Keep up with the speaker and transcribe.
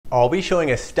I'll be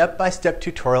showing a step-by-step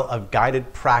tutorial of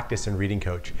guided practice in Reading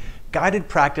Coach. Guided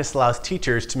practice allows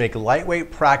teachers to make lightweight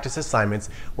practice assignments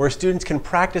where students can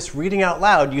practice reading out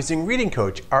loud using Reading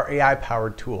Coach, our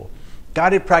AI-powered tool.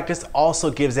 Guided practice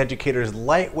also gives educators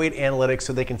lightweight analytics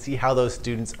so they can see how those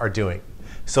students are doing.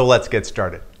 So let's get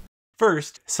started.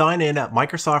 First, sign in at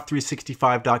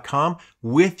Microsoft365.com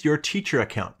with your teacher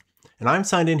account. And I'm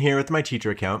signed in here with my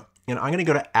teacher account, and I'm going to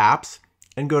go to Apps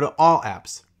and go to All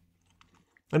Apps.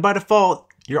 And by default,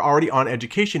 you're already on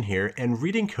Education here, and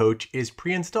Reading Coach is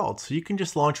pre-installed. So you can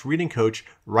just launch Reading Coach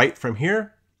right from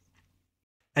here.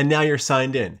 And now you're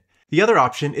signed in. The other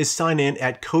option is sign in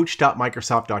at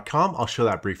coach.microsoft.com. I'll show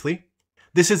that briefly.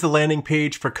 This is the landing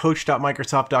page for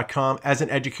coach.microsoft.com. As an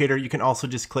educator, you can also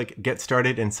just click Get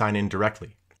Started and sign in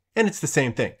directly. And it's the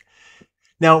same thing.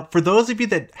 Now, for those of you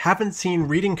that haven't seen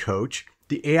Reading Coach,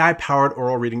 the AI-powered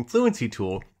oral reading fluency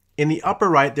tool, in the upper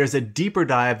right, there's a deeper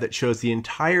dive that shows the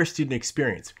entire student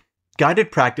experience. Guided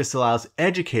practice allows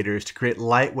educators to create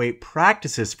lightweight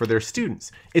practices for their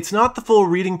students. It's not the full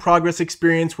reading progress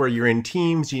experience where you're in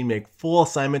teams, you make full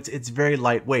assignments. It's very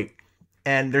lightweight.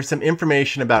 And there's some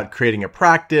information about creating a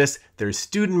practice. There's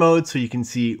student mode, so you can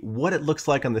see what it looks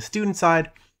like on the student side.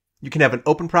 You can have an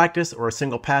open practice or a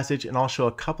single passage, and I'll show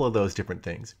a couple of those different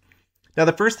things. Now,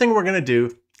 the first thing we're going to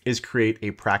do is create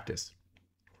a practice.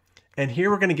 And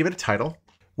here we're going to give it a title,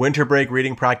 Winter Break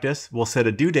Reading Practice. We'll set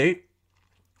a due date.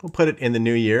 We'll put it in the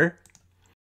new year.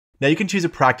 Now you can choose a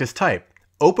practice type,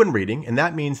 open reading, and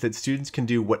that means that students can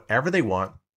do whatever they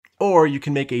want, or you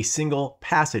can make a single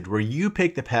passage where you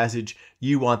pick the passage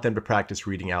you want them to practice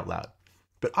reading out loud.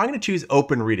 But I'm going to choose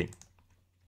open reading.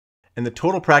 And the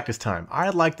total practice time,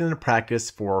 I'd like them to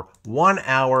practice for 1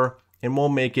 hour, and we'll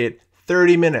make it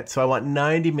 30 minutes. So I want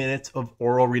 90 minutes of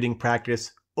oral reading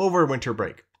practice over winter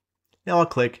break. Now I'll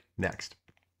click Next.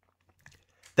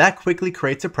 That quickly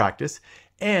creates a practice,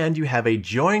 and you have a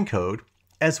join code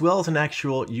as well as an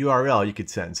actual URL you could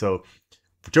send. So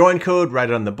join code,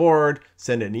 write it on the board,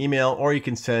 send an email, or you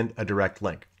can send a direct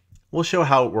link. We'll show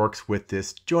how it works with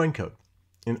this join code.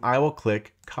 And I will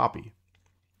click Copy.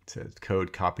 It says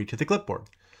code copy to the clipboard.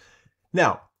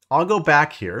 Now, I'll go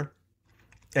back here,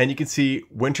 and you can see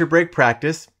winter break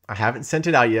practice. I haven't sent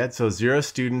it out yet, so 0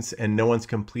 students and no one's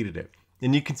completed it.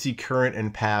 And you can see current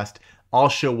and past. I'll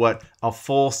show what a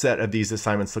full set of these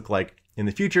assignments look like in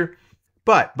the future.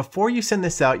 But before you send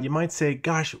this out, you might say,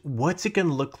 gosh, what's it going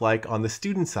to look like on the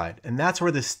student side? And that's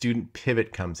where the student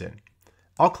pivot comes in.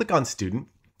 I'll click on student.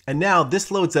 And now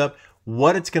this loads up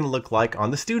what it's going to look like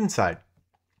on the student side.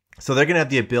 So they're going to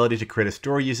have the ability to create a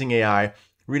story using AI,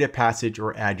 read a passage,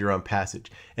 or add your own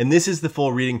passage. And this is the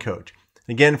full Reading Coach.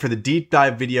 Again, for the deep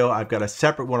dive video, I've got a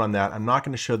separate one on that. I'm not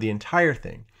going to show the entire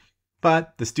thing.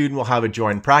 But the student will have a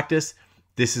join practice.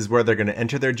 This is where they're going to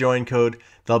enter their join code.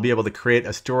 They'll be able to create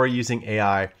a story using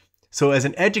AI. So as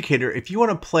an educator, if you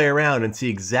want to play around and see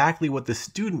exactly what the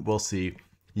student will see,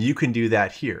 you can do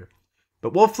that here.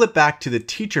 But we'll flip back to the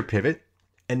teacher pivot.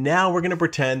 And now we're going to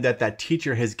pretend that that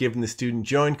teacher has given the student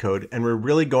join code, and we're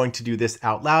really going to do this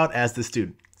out loud as the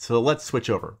student. So let's switch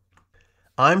over.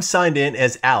 I'm signed in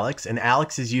as Alex, and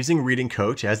Alex is using Reading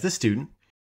Coach as the student.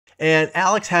 And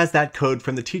Alex has that code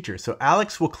from the teacher. So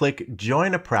Alex will click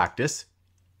Join a Practice.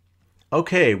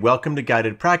 Okay, welcome to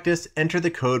Guided Practice. Enter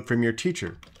the code from your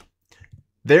teacher.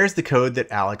 There's the code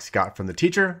that Alex got from the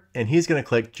teacher, and he's going to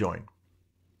click Join.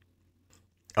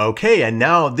 Okay, and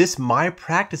now this My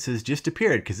Practices just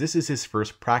appeared because this is his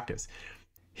first practice.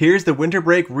 Here's the winter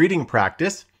break reading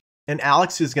practice, and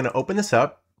Alex is going to open this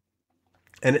up,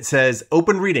 and it says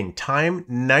Open Reading, time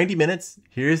 90 minutes.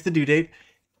 Here's the due date.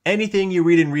 Anything you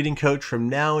read in Reading Coach from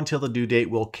now until the due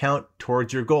date will count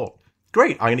towards your goal.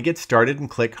 Great, I'm going to get started and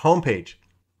click Homepage.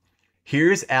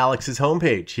 Here's Alex's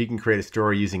homepage. He can create a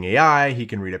story using AI. He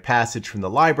can read a passage from the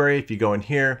library. If you go in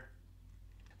here,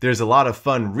 there's a lot of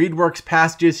fun ReadWorks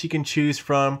passages he can choose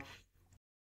from.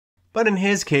 But in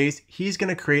his case, he's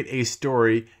going to create a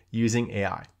story using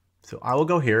AI. So I will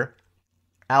go here.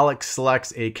 Alex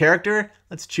selects a character.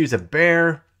 Let's choose a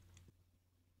bear.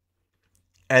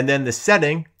 And then the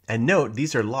setting, and note,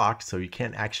 these are locked, so you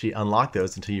can't actually unlock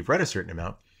those until you've read a certain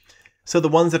amount. So the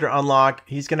ones that are unlocked,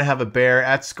 he's going to have a bear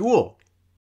at school.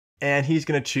 And he's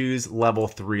going to choose level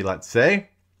 3, let's say.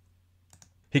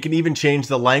 He can even change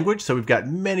the language. So we've got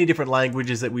many different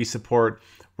languages that we support.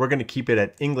 We're going to keep it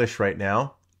at English right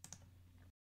now.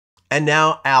 And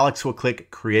now Alex will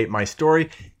click Create My Story.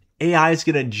 AI is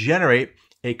going to generate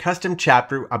a custom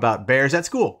chapter about bears at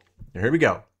school. Here we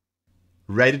go.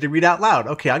 Ready to read out loud.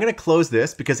 Okay, I'm going to close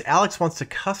this because Alex wants to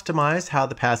customize how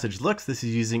the passage looks. This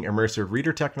is using immersive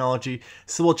reader technology.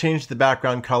 So we'll change the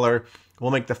background color.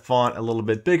 We'll make the font a little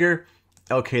bit bigger.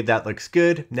 Okay, that looks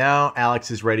good. Now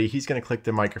Alex is ready. He's going to click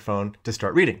the microphone to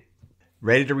start reading.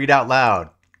 Ready to read out loud.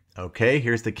 Okay,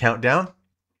 here's the countdown.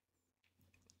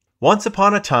 Once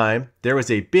upon a time, there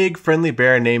was a big friendly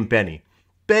bear named Benny.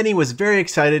 Benny was very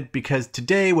excited because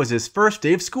today was his first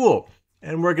day of school.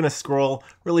 And we're going to scroll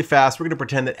really fast. We're going to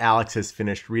pretend that Alex has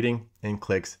finished reading and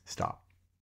clicks stop.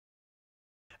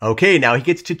 Okay, now he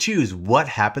gets to choose what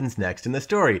happens next in the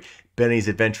story. Benny's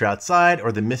adventure outside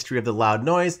or the mystery of the loud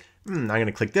noise. I'm going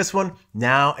to click this one.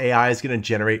 Now AI is going to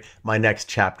generate my next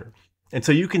chapter. And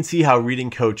so you can see how Reading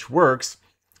Coach works.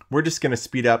 We're just going to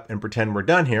speed up and pretend we're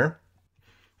done here.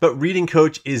 But Reading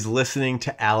Coach is listening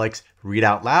to Alex read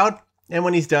out loud. And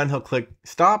when he's done, he'll click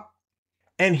stop.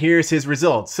 And here's his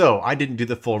results. So I didn't do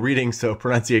the full reading, so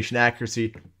pronunciation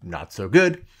accuracy, not so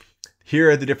good.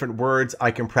 Here are the different words I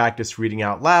can practice reading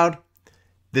out loud.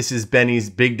 This is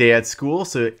Benny's big day at school,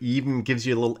 so it even gives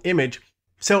you a little image.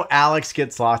 So Alex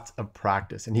gets lots of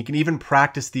practice, and he can even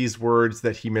practice these words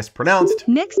that he mispronounced.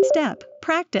 Next step,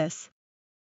 practice.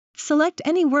 Select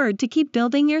any word to keep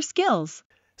building your skills.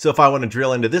 So if I want to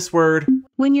drill into this word.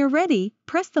 When you're ready,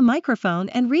 press the microphone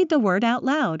and read the word out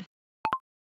loud.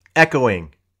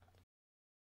 Echoing.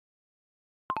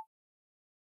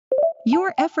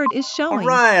 Your effort is showing. All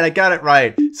right, I got it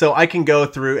right. So I can go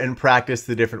through and practice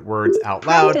the different words out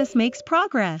loud. Practice makes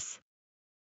progress.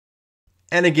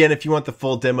 And again, if you want the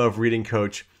full demo of Reading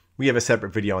Coach, we have a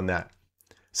separate video on that.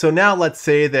 So now let's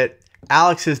say that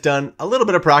Alex has done a little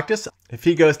bit of practice. If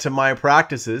he goes to My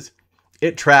Practices,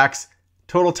 it tracks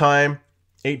total time,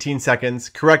 18 seconds,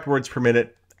 correct words per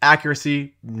minute,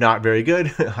 accuracy, not very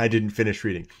good. I didn't finish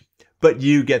reading, but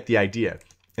you get the idea.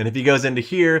 And if he goes into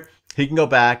here, he can go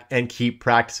back and keep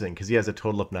practicing because he has a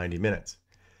total of 90 minutes.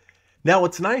 Now,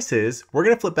 what's nice is we're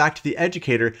going to flip back to the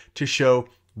educator to show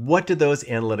what do those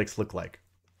analytics look like.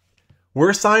 We're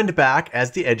assigned back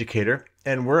as the educator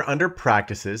and we're under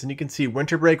practices, and you can see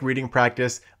winter break reading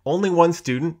practice, only one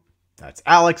student, that's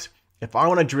Alex. If I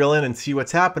want to drill in and see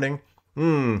what's happening,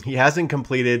 he hasn't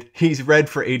completed. He's read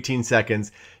for 18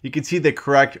 seconds. You can see the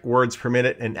correct words per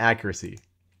minute and accuracy.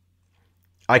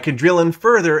 I can drill in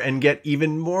further and get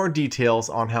even more details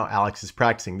on how Alex is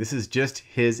practicing. This is just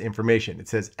his information. It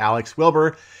says Alex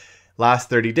Wilbur, last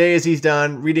 30 days he's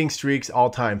done, reading streaks all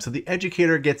time. So the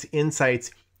educator gets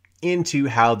insights into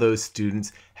how those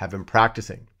students have been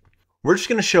practicing. We're just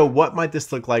going to show what might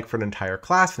this look like for an entire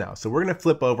class now. So we're going to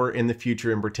flip over in the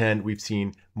future and pretend we've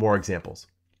seen more examples.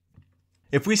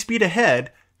 If we speed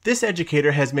ahead, this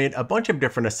educator has made a bunch of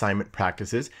different assignment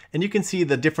practices, and you can see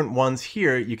the different ones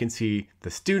here. You can see the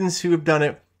students who have done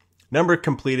it, number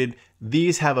completed.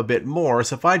 These have a bit more.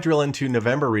 So if I drill into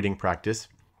November reading practice,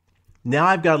 now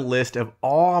I've got a list of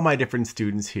all my different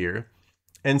students here.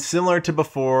 And similar to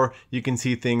before, you can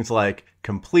see things like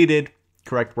completed,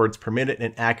 correct words per minute,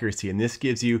 and accuracy. And this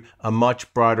gives you a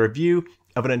much broader view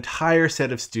of an entire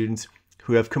set of students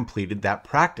who have completed that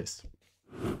practice.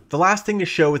 The last thing to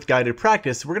show with guided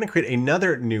practice, we're going to create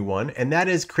another new one, and that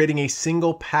is creating a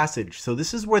single passage. So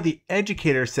this is where the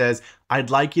educator says, I'd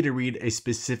like you to read a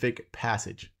specific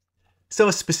passage. So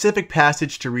a specific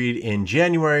passage to read in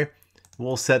January,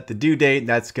 we'll set the due date.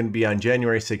 That's going to be on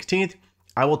January 16th.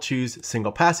 I will choose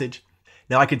single passage.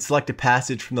 Now I could select a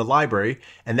passage from the library,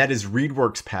 and that is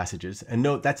ReadWorks passages. And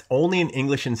note, that's only in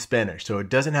English and Spanish, so it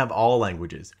doesn't have all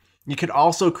languages. You could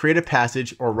also create a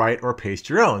passage or write or paste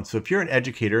your own. So if you're an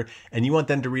educator and you want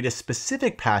them to read a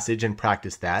specific passage and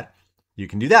practice that, you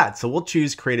can do that. So we'll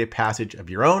choose create a passage of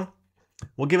your own.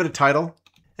 We'll give it a title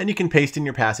and you can paste in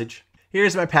your passage.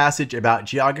 Here's my passage about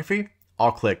geography.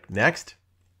 I'll click next.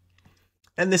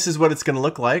 And this is what it's going to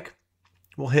look like.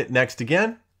 We'll hit next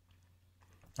again.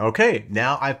 Okay,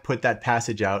 now I've put that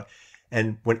passage out,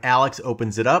 and when Alex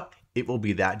opens it up, it will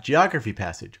be that geography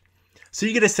passage. So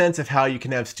you get a sense of how you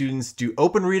can have students do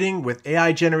open reading with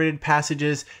AI generated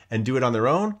passages and do it on their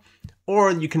own,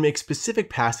 or you can make specific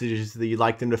passages that you'd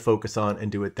like them to focus on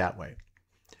and do it that way.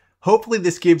 Hopefully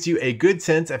this gives you a good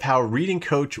sense of how Reading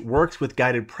Coach works with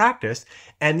guided practice,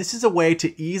 and this is a way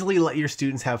to easily let your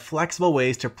students have flexible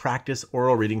ways to practice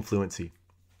oral reading fluency.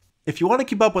 If you want to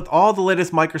keep up with all the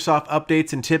latest Microsoft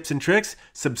updates and tips and tricks,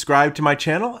 subscribe to my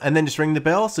channel and then just ring the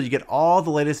bell so you get all the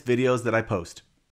latest videos that I post.